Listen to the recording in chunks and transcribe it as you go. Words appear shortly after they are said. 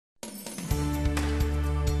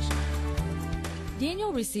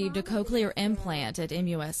Daniel received a cochlear implant at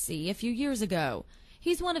MUSC a few years ago.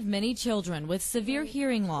 He's one of many children with severe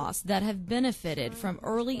hearing loss that have benefited from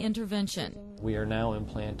early intervention. We are now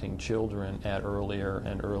implanting children at earlier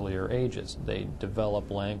and earlier ages. They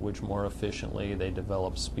develop language more efficiently, they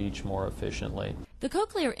develop speech more efficiently. The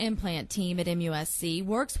cochlear implant team at MUSC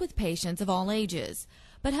works with patients of all ages.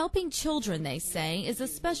 But helping children, they say, is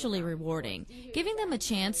especially rewarding, giving them a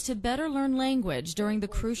chance to better learn language during the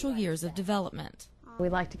crucial years of development. We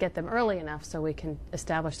like to get them early enough so we can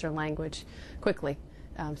establish their language quickly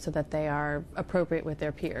so that they are appropriate with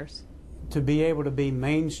their peers. To be able to be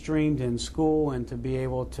mainstreamed in school and to be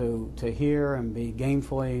able to hear and be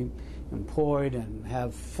gainfully employed and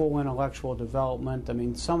have full intellectual development, I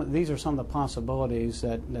mean, these are some of the possibilities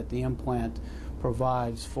that the implant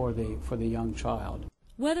provides for the young child.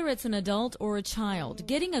 Whether it's an adult or a child,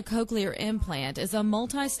 getting a cochlear implant is a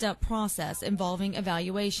multi-step process involving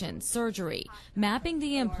evaluation, surgery, mapping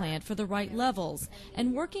the implant for the right levels,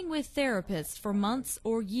 and working with therapists for months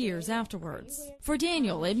or years afterwards. For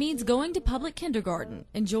Daniel, it means going to public kindergarten,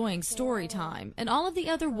 enjoying story time, and all of the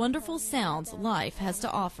other wonderful sounds life has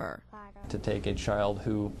to offer. To take a child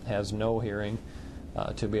who has no hearing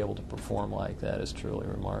to be able to perform like that is truly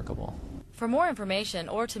remarkable. For more information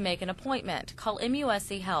or to make an appointment, call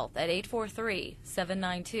MUSC Health at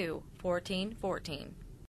 843-792-1414.